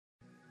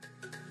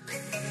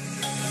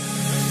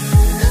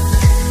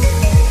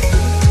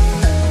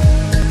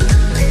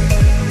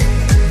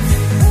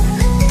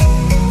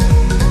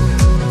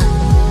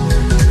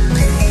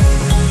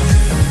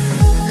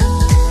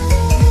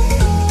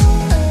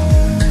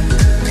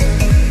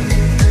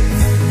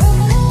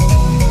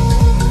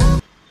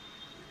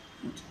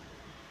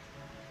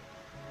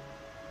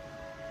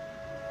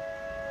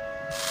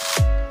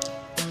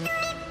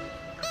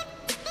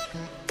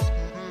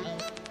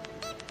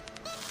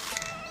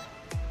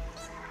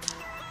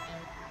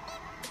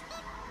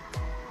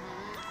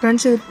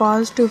Friends ఇది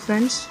positive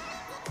friends,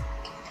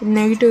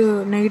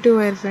 negative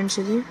wire friends.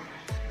 ఇది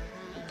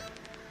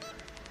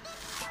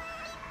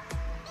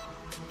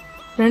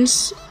friends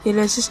ఈ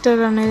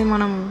రెసిస్టర్ అనేది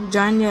మనం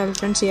జాయిన్ చేయాలి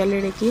ఫ్రెండ్స్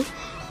ఎల్ఈడికి.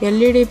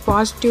 ఎల్ఈడి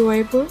పాజిటివ్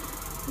వైపు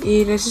ఈ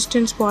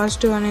రెసిస్టెన్స్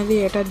పాజిటివ్ అనేది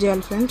అటాచ్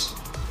చేయాలి ఫ్రెండ్స్.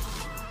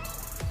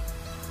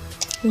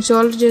 నేను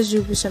సోల్డర్ చేసి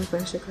చూపిస్తాను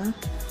ఫ్రెండ్స్ ఇక్కడ.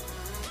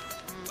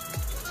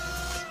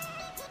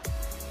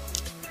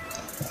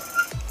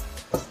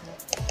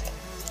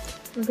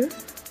 ఓకే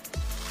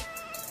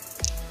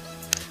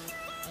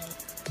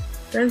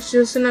ఫ్రెండ్స్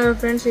చూస్తున్నారు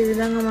ఫ్రెండ్స్, ఈ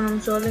విధంగా మనం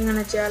సోల్డరింగ్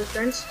అనేది చేయాలి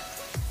ఫ్రెండ్స్.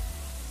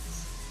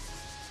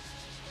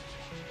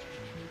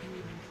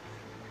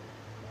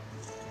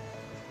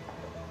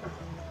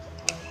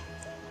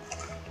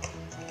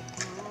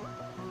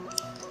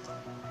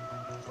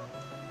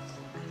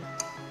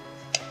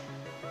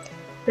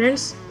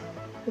 ఫ్రెండ్స్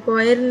ఒక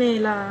వైర్ని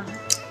ఇలా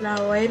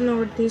వైర్ని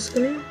ఒకటి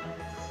తీసుకుని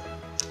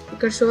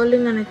ఇక్కడ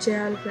సోల్డరింగ్ అనేది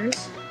చేయాలి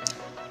ఫ్రెండ్స్.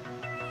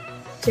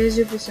 చేసి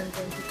చూపిస్తాను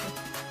ఫ్రెండ్స్.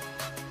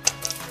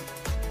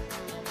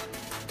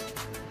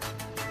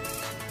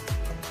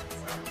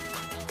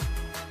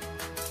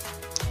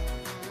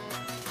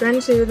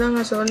 ఫ్రెండ్స్ ఈ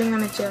విధంగా సోల్డరింగ్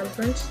అనేది చేయాలి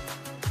ఫ్రెండ్స్.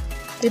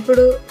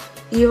 ఇప్పుడు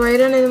ఈ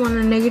వైర్ అనేది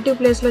మనం నెగిటివ్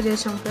ప్లేస్లో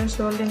చేసాం ఫ్రెండ్స్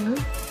సోల్డరింగ్.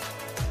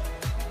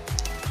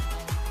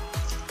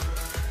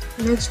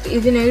 నెక్స్ట్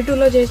ఇది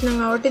నెగిటివ్లో చేసినాం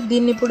కాబట్టి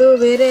దీన్ని ఇప్పుడు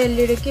వేరే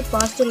ఎల్ఈడికి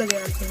పాజిటివ్లో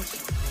చేయాలి ఫ్రెండ్స్.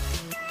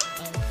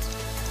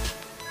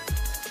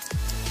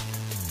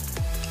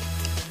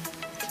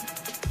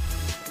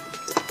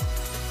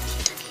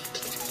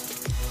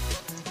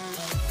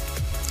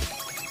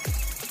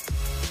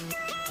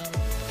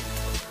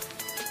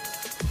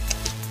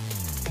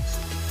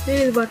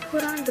 నేను ఇది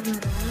పట్టుకోరా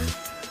అంటున్నారా?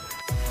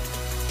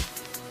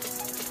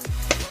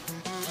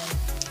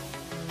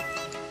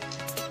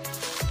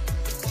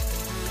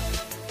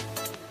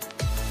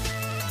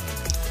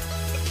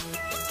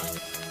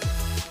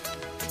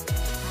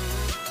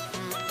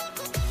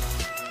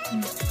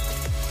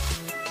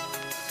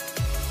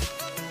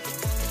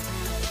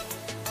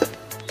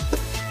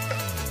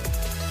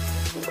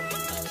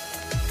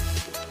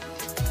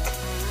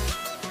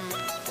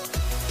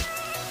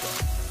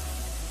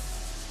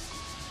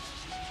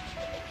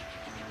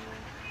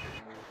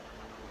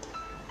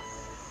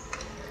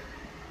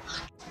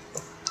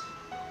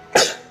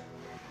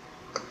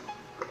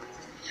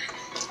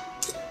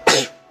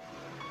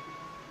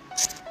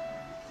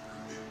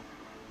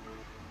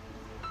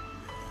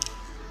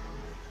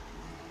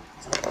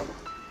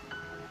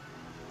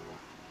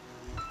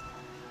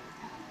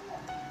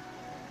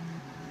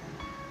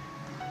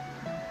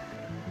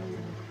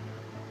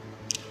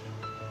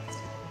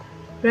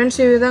 ఫ్రెండ్స్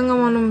ఈ విధంగా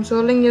మనం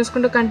సోల్డరింగ్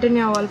చేసుకుంటూ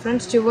కంటిన్యూ అవ్వాలి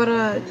ఫ్రెండ్స్.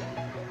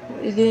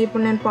 ఇది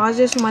ఇప్పుడు నేను పాజ్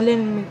చేసి మళ్ళీ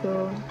మీకు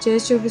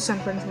చేసి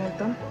చూపిస్తాను ఫ్రెండ్స్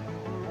మొత్తం.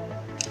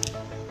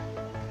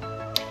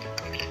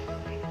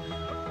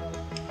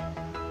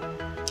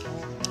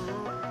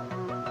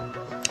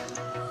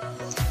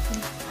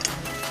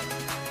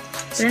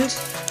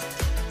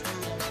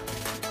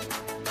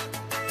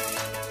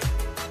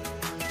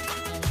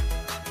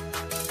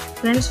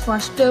 ఫ్రెండ్స్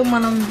ఫస్ట్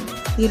మనం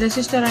ఈ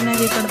రెసిస్టర్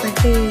అనేది ఇక్కడ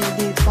పెట్టి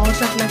ఇది పవర్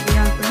సప్లై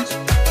చేయాలి ఫ్రెండ్స్.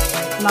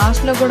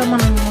 లాస్ట్లో కూడా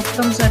మనం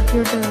మొత్తం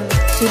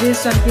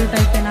సిరీస్ సర్క్యూట్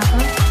అయిపోయినాక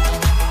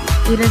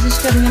ఈ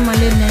రెసిస్టర్ని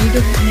మళ్ళీ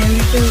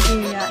నెగిటివ్కి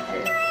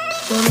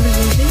సోల్డర్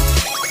చేసి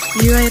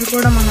ఈ వైర్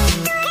కూడా మనం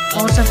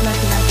పవర్ సప్లై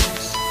చేయాలి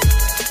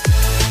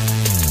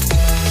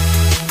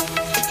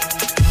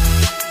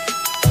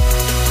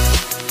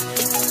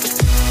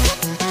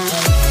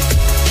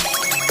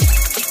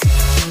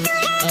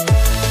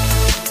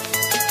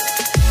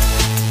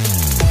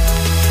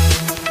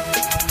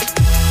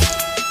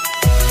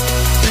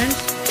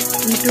ఫ్రెండ్స్.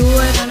 ఈ 2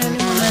 వైర్ అనేది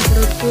మనం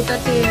ఇప్పుడు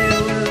 230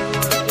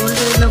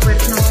 వోల్టేజ్లో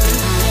పెడుతున్నాం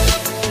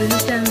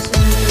రెసిస్టెన్స్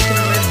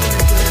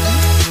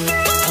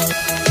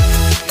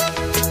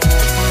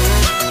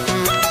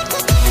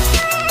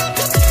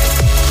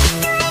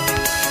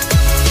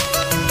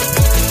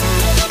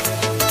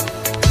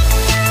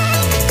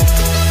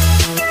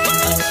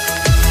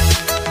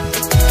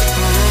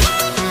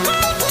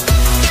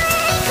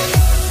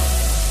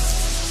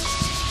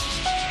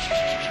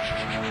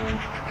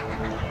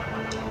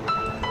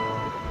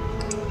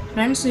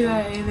ఫ్రెండ్స్.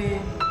 ఇవి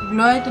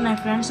గ్లో అవుతున్నాయి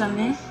ఫ్రెండ్స్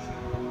అన్నీ.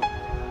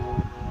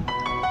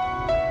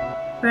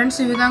 ఫ్రెండ్స్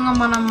ఈ విధంగా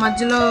మనం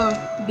మధ్యలో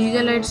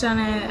డీజే లైట్స్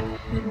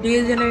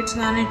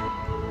కానీ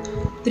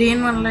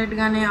 3-in-1 లైట్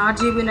కానీ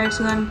RGB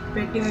లైట్స్ కానీ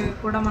పెట్టి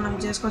కూడా మనం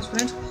చేసుకోవచ్చు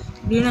ఫ్రెండ్స్.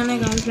 గ్రీన్ అనే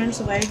కాదు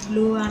ఫ్రెండ్స్, వైట్,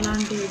 బ్లూ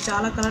అలాంటి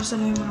చాలా కలర్స్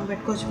అనేవి మనం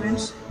పెట్టుకోవచ్చు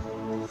ఫ్రెండ్స్.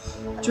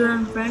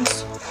 చూడండి ఫ్రెండ్స్,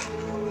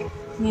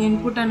 నేను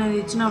ఇన్పుట్ అనేది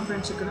ఇచ్చిన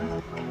ఫ్రెండ్స్ ఇక్కడ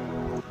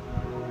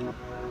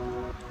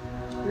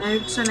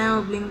లైట్స్ అనేవి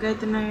బ్లింక్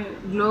అవుతున్నాయి,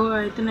 గ్లో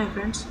అవుతున్నాయి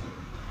friends.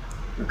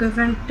 Okay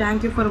friend,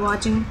 thank you for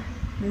watching.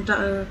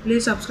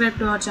 Please subscribe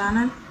to our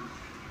channel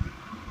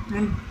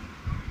and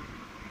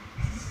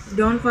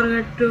don't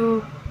forget to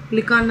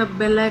click on the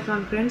bell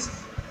icon friends.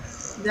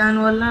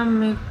 దానివల్ల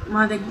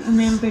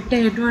మేము పెట్టే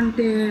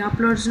ఎటువంటి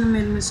అప్లోడ్స్ని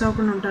మీరు మిస్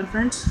అవ్వకుండా ఉంటారు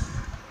ఫ్రెండ్స్.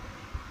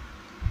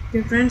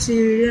 ఓకే ఫ్రెండ్స్, ఈ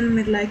వీడియోని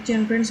మీరు లైక్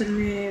చేయండి ఫ్రెండ్స్, అండ్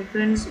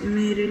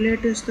మీ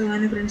రిలేటివ్స్తో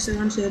కానీ ఫ్రెండ్స్తో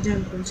కానీ షేర్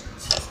చేయండి friends.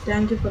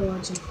 Thank you for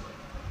watching.